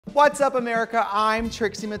What's up, America? I'm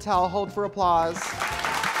Trixie Mattel. Hold for applause.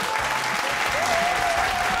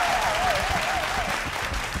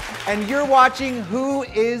 And you're watching Who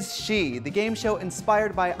Is She? The game show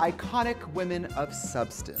inspired by iconic women of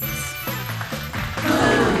substance. Who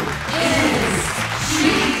is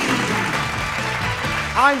she?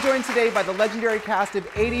 I'm joined today by the legendary cast of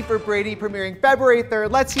 80 for Brady, premiering February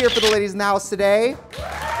 3rd. Let's hear for the ladies in the house today.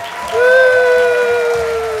 Woo!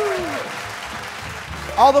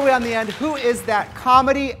 All the way on the end, who is that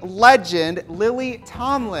comedy legend, Lily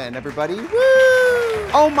Tomlin, everybody? Woo!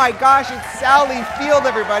 Oh my gosh, it's Sally Field,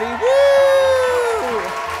 everybody. Woo!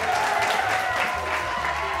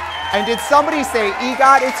 And did somebody say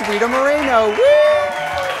EGOT? It's Rita Moreno. Woo!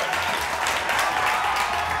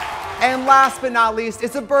 And last but not least,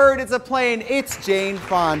 it's a bird, it's a plane, it's Jane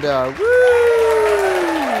Fonda. Woo!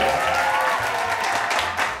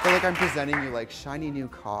 I feel like I'm presenting you like shiny new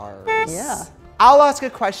cars. Yeah. I'll ask a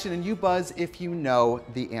question and you buzz if you know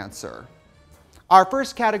the answer. Our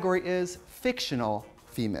first category is fictional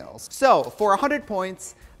females. So for 100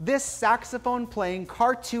 points, this saxophone-playing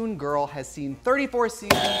cartoon girl has seen 34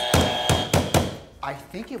 seasons. I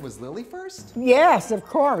think it was Lily first? Yes, of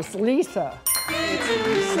course, Lisa. It's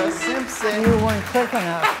Lisa Simpson. You weren't quick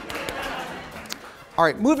enough. All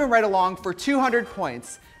right, moving right along for 200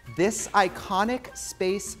 points. This iconic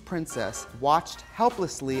space princess watched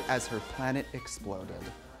helplessly as her planet exploded.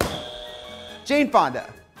 Jane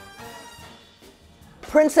Fonda.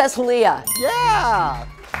 Princess Leia. Yeah!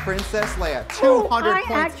 Princess Leia, 200 points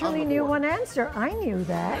I on actually the knew board. one answer. I knew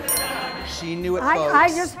that. She knew it, folks.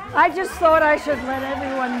 I just thought I should let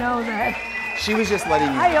everyone know that. She was just letting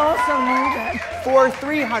you know. I also knew that. For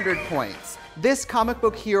 300 points, this comic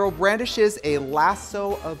book hero brandishes a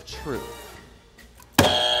lasso of truth.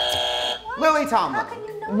 Lily Tomlin.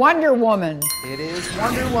 Wonder Woman. It is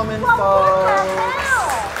Wonder Woman,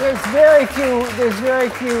 folks. There's very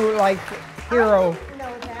few like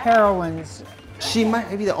heroines. She might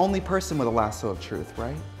be the only person with a lasso of truth,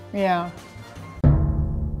 right? Yeah.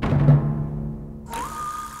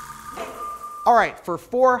 All right, for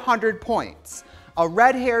 400 points, a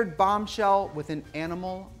red-haired bombshell with an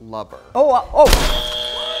animal lover.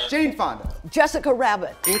 Oh, Jane Fonda. Jessica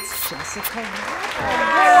Rabbit. It's Jessica Rabbit.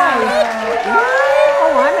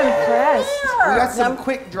 Oh, I'm impressed. We got some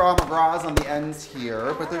quick draw McGraws on the ends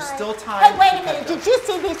here, but there's still time. Hey, wait a minute. Did you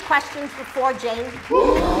see these questions before, Jane?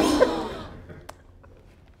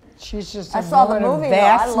 She's just I saw the woman of movie, though.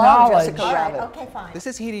 vast I love knowledge. Jessica All right, Rabbit. okay, fine. This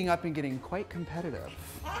is heating up and getting quite competitive.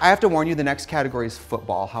 I have to warn you, the next category is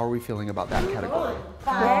football. How are we feeling about that category?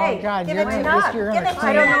 Oh God, Give you're it to gonna, me. you're Give gonna it to I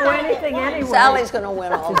clean don't it. know anything anyway. Sally's gonna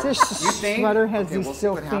win all. This You think? sweater has Okay, these we'll see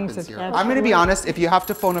still what things happens here. attached. I'm gonna be honest, if you have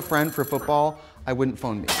to phone a friend for football, I wouldn't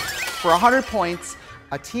phone me. For 100 points,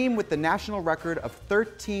 a team with the national record of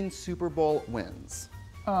 13 Super Bowl wins.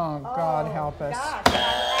 Oh God, help us. Gosh,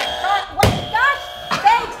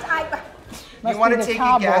 thanks. Must You want be to the take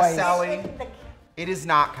Cowboys. a guess, Sally? It is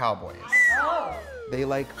not Cowboys. Oh, They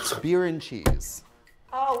like beer and cheese.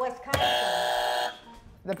 Wisconsin.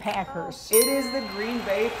 The Packers. It is the Green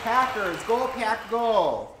Bay Packers. Go Pack,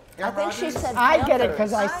 go. I think she said I get it Panthers.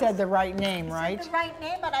 because I said the right name, right? The right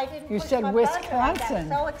name, but I didn't. You push said my buzzer. Wisconsin. I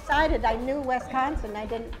got so excited. I knew Wisconsin. I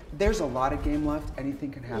didn't. There's a lot of game left.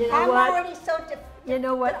 Anything can happen. You know I'm what? already so defeated. You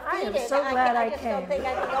know what? I am so glad I just came. don't think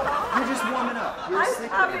I can go on. You're just warming up. You're a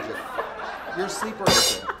sleeper I'm agent. You're a sleeper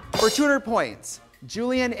agent. For 200 points,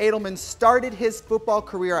 Julian Edelman started his football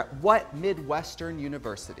career at what Midwestern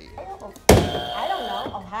university? I don't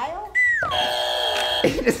know. Ohio?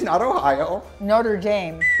 It is not Ohio. Notre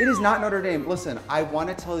Dame. It is not Notre Dame. Listen, I want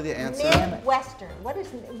to tell you the answer. Midwestern.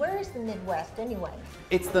 Where is the Midwest anyway?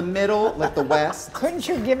 It's the middle, like the West. Couldn't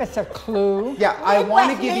you give us a clue? Yeah, I want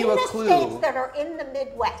to Midwest. give you a Name the clue. states that are in the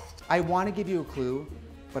Midwest. I want to give you a clue,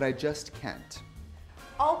 but I just can't.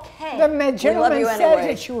 Okay. The love gentleman you said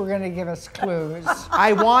anyway. that you were going to give us clues.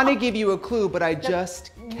 I want to give you a clue, but I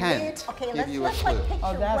just can't Okay, give let's you a like clue. picture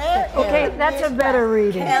Oh, that's where the- Okay, is the that's a Midwest? better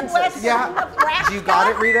reading. Midwest, Yeah. Nebraska? You got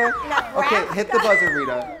it, Rita? Nebraska? Okay, hit the buzzer,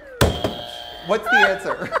 Rita. What's the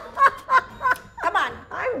answer? Come on.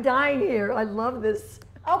 I'm dying here. I love this.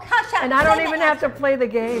 Oh, gosh. And I don't even have to play the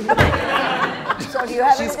game. So do you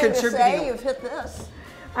have She's anything to contributing. say? You've hit this.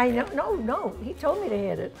 I know. No. He told me to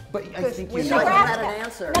hit it. But I think you We know should it. have had an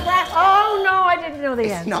answer. Nebraska. Oh no, I didn't know the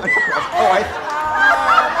It's answer. not Nebraska.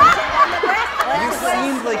 Oh, you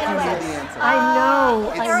seemed like you knew the answer. I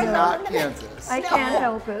know. It's I know. not Kansas. I can't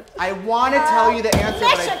help it. I want to tell you the answer,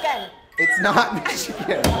 but Michigan. it's not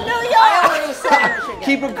Michigan. New York. I already said Michigan.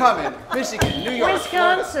 Keep them coming. Michigan, New York,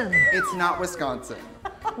 Wisconsin. Florida. It's not Wisconsin.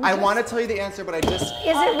 I want to tell you the answer, but I just...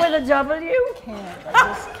 Is it with a W? Can't. I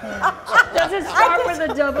just can't. Does it start with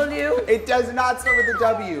a W? It does not start with a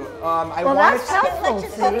W. I Well, want that's to... helpful, Let's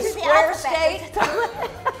just go see? through the Square alphabet.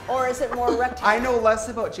 state? Or is it more rectangular? I know less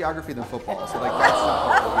about geography than football, so like that's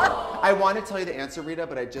not... I want to tell you the answer, Rita,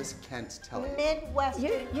 but I just can't tell you.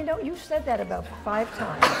 Midwestern. You know, you've said that about 5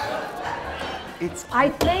 times. It's I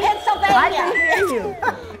think Pennsylvania. I can hear you.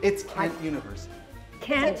 it's Kent University.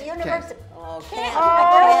 Kent, University. Oh, Can't.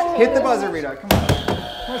 Oh. Hit the buzzer, Rita. Come on.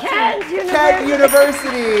 Kent Kent University.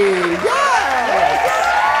 University. Yes.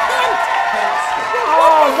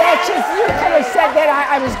 Oh, that's just, you could have said that.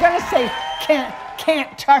 I was going to say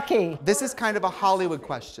Kentucky. This is kind of a Hollywood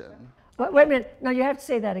question. Wait a minute. No, you have to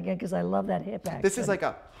say that again because I love that hip accent. This is like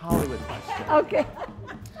a Hollywood question. Okay.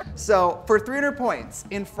 So, for 300 points,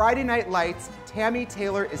 in Friday Night Lights, Tammy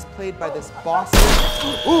Taylor is played by this Boston...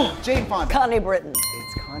 Ooh, Jane Fonda. Connie Britton.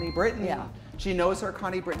 It's Connie Britton. Yeah. She knows her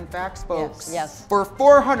Connie Britton facts, folks. Yes. For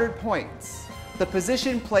 400 points, the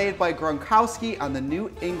position played by Gronkowski on the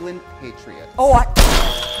New England Patriots. Oh,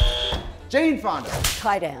 Jane Fonda.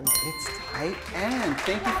 tight end. It's tight end.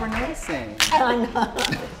 Thank you for noticing. I know.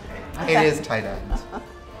 It is tight end.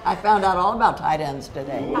 I found out all about tight ends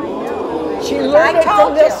today. She learned it from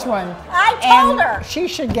told this you. one. I told and her. She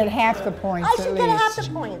should get half the points I at should least. get half the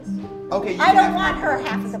points. Okay, you I can don't have- want her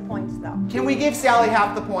half the points though. Can we give Sally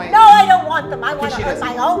half the point? No, I don't want them. I want She to earn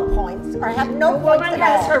doesn't. my own points or have no points Woman at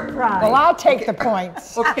has all. her pride. Well, I'll take the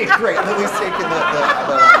points. Okay, great. Lily's taking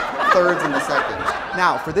the thirds and the seconds.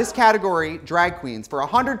 Now, for this category, drag queens, for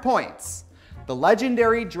 100 points, the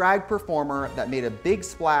legendary drag performer that made a big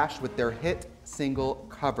splash with their hit single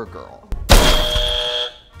Cover Girl.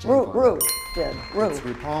 Ru did. Ru. It's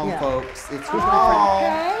RuPaul, Yeah. folks. It's RuPaul.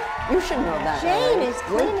 Okay. You should know that. Jane Ru. is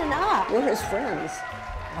cleaning up. We're his friends.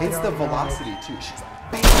 It's the velocity, too. She's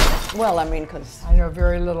like, Well, I mean, because I know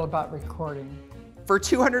very little about recording. for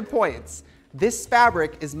 200 points, this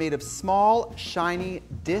fabric is made of small, shiny,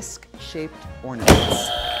 disc-shaped ornaments.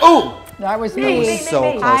 Oh! That was Me, me. me, So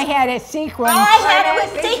me. close. I had a sequence. I had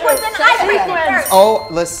it with sequins and I picked it first. Oh,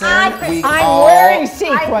 listen, we I'm all... wearing I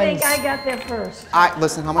sequins. think I got there first.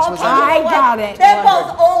 Listen, how much was that? I got it. They're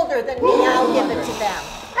both older than me. I'll give it to them.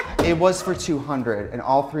 It was for 200, and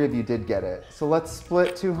all 3 of you did get it. So let's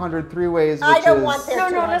split 200 3 ways, which I don't is... want their No,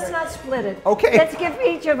 200. let's not split it. Okay. Let's give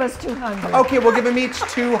each of us 200. Okay, we'll give them each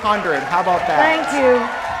 200. How about that? Thank you.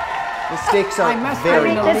 The stakes are I must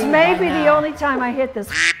very have low. This may be the only time I hit this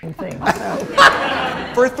thing.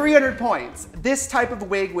 So. For 300 points, this type of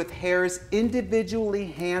wig with hairs individually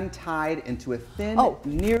hand-tied into a thin, Oh.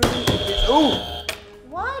 nearly... Ooh!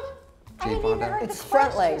 What? I Jane didn't even Fonda. heard it's the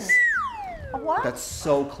front question. lace. A what? That's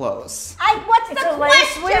so close. What's It's the a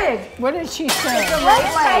lace question? wig. What did she say? What's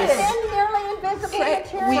Lace. that thin, nearly invisible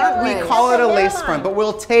We material? call it a That's lace hairline. front, but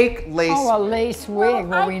we'll take lace... Oh, a lace wig.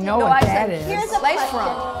 Well, we know No, what I that said is. Here's a Lace question.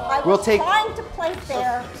 front. I We'll was take- trying to place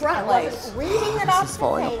there. Front I wasn't lace. reading it This off is the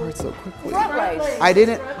falling page. apart so quickly. Front lace.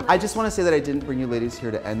 I just want to say that I didn't bring you ladies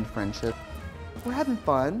here to end friendship. We're having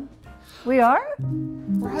fun. We are?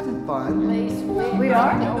 We're having fun. We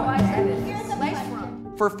are? Lace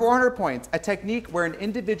front. For 400 points, a technique where an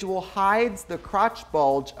individual hides the crotch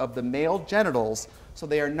bulge of the male genitals so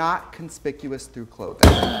they are not conspicuous through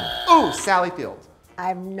clothing. Ooh, Sally Field. I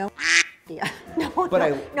have no idea. No,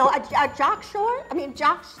 But no, a jock short? I mean,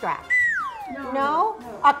 jock strap. No.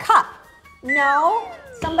 A cup. No.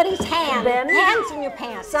 Somebody's hand. Bend? Hands in your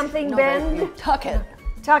pants. Something You bend? tuck it.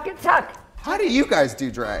 Tuck it, tuck. How do you guys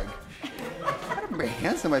do drag? I don't have my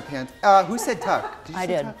hands in my pants. Who said tuck? you I say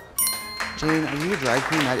did. tuck? Jane, are you a drag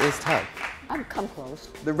queen? That is tuck. I've come close.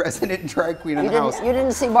 The resident drag queen in You the house.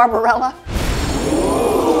 didn't see Barbarella?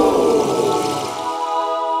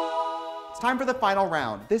 It's time for the final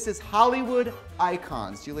round. This is Hollywood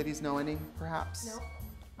icons. Do you ladies know any, perhaps? No.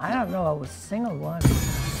 I don't know a single one.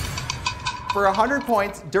 For 100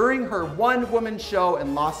 points, during her one-woman show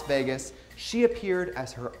in Las Vegas, she appeared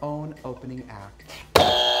as her own opening act.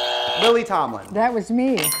 Lily Tomlin. That was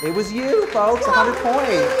me. It was you, folks, 100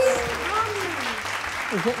 points.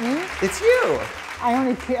 Is it me? It's you. I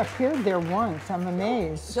only appeared there once. I'm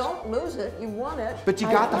amazed. Don't lose it. You won it. But you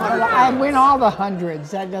got the Well, 100 I points. win all the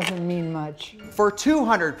hundreds. That doesn't mean much. For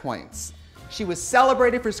 200 points, she was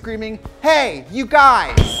celebrated for screaming, "Hey, you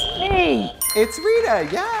guys!" Me, It's Rita,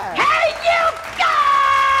 yeah.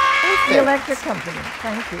 the electric company.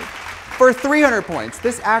 Thank you. For 300 points,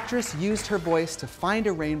 this actress used her voice to find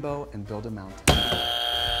a rainbow and build a mountain.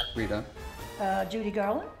 Rita. Judy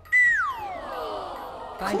Garland?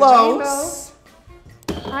 Find a Close.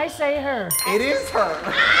 rainbow. I say her. It is her.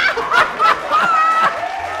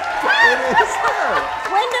 It is her.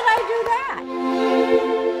 When did I do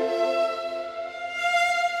that?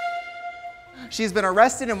 She's been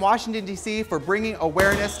arrested in Washington, D.C. for bringing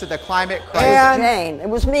awareness to the climate It crisis. was Jane. It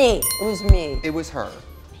was me. It was me. It was her.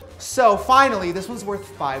 So finally, this one's worth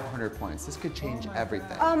 500 points. This could change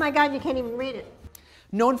everything. Oh my God, you can't even read it.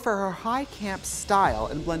 Known for her high camp style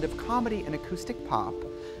and blend of comedy and acoustic pop,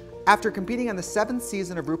 after competing on the 7th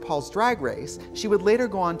season of RuPaul's Drag Race, she would later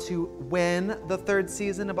go on to win the 3rd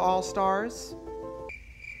season of All Stars.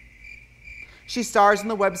 She stars in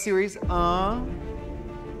the web series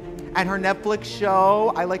and her Netflix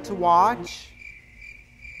show I Like to Watch.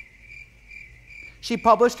 She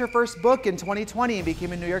published her first book in 2020 and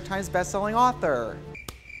became a New York Times bestselling author.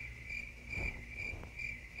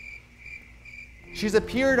 She's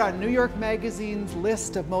appeared on New York Magazine's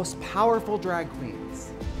list of most powerful drag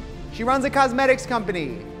queens. She runs a cosmetics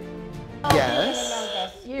company.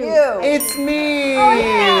 Yes. You. It's me. Oh,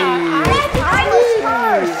 yeah. I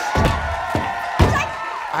was first.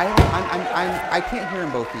 I can't hear in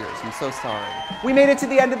both ears. I'm so sorry. We made it to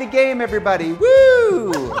the end of the game, everybody.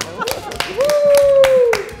 Woo!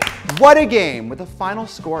 What a game! With a final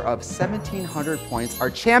score of 1,700 points, our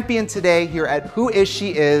champion today here at Who Is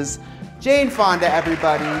She Is, Jane Fonda,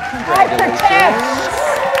 everybody. Congratulations.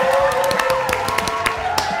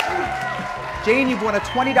 Jane, you've won a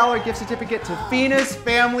 $20 gift certificate to Fina's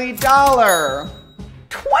Family Dollar.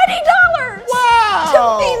 $20!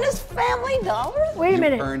 Wow! To Venus Family Dollar? Wait a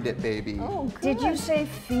minute. You earned it, baby. Oh, good. Did you say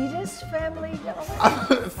fetus family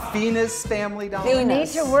dollar? Fina's Family Dollar.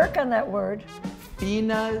 Venus. I need to work on that word.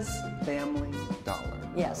 Fina's Family Dollar.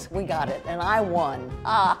 Yes, we got it, and I won.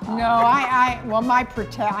 No, well, I'm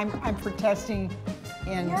protesting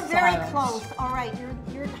in You're very silence. close. All right,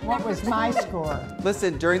 you're What was my score?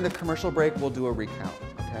 Listen, during the commercial break, we'll do a recount,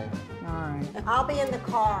 okay? All right. I'll be in the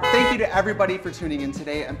car. Thank you to everybody for tuning in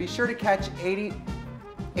today, and be sure to catch 80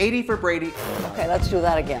 for Brady. Okay, let's do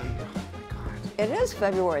that again. It is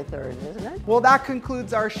February 3rd, isn't it? Well, that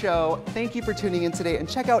concludes our show. Thank you for tuning in today, and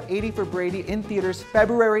check out 80 for Brady in theaters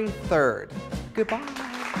February 3rd. Goodbye.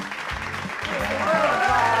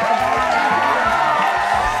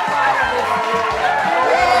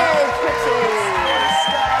 Yay,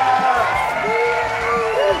 Trixie!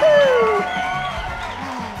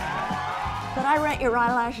 Could I rent your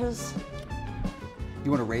eyelashes?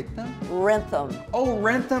 You want to rate them? Rent them. Oh,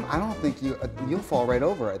 rent them? I don't think you'll fall right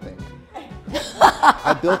over, I think.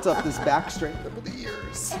 I built up this back strength over the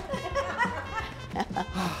years.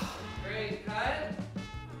 Great cut.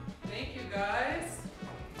 Thank you, guys.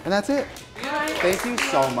 And that's it. Thank you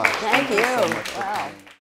so much. Thank so you. much for Wow. coming.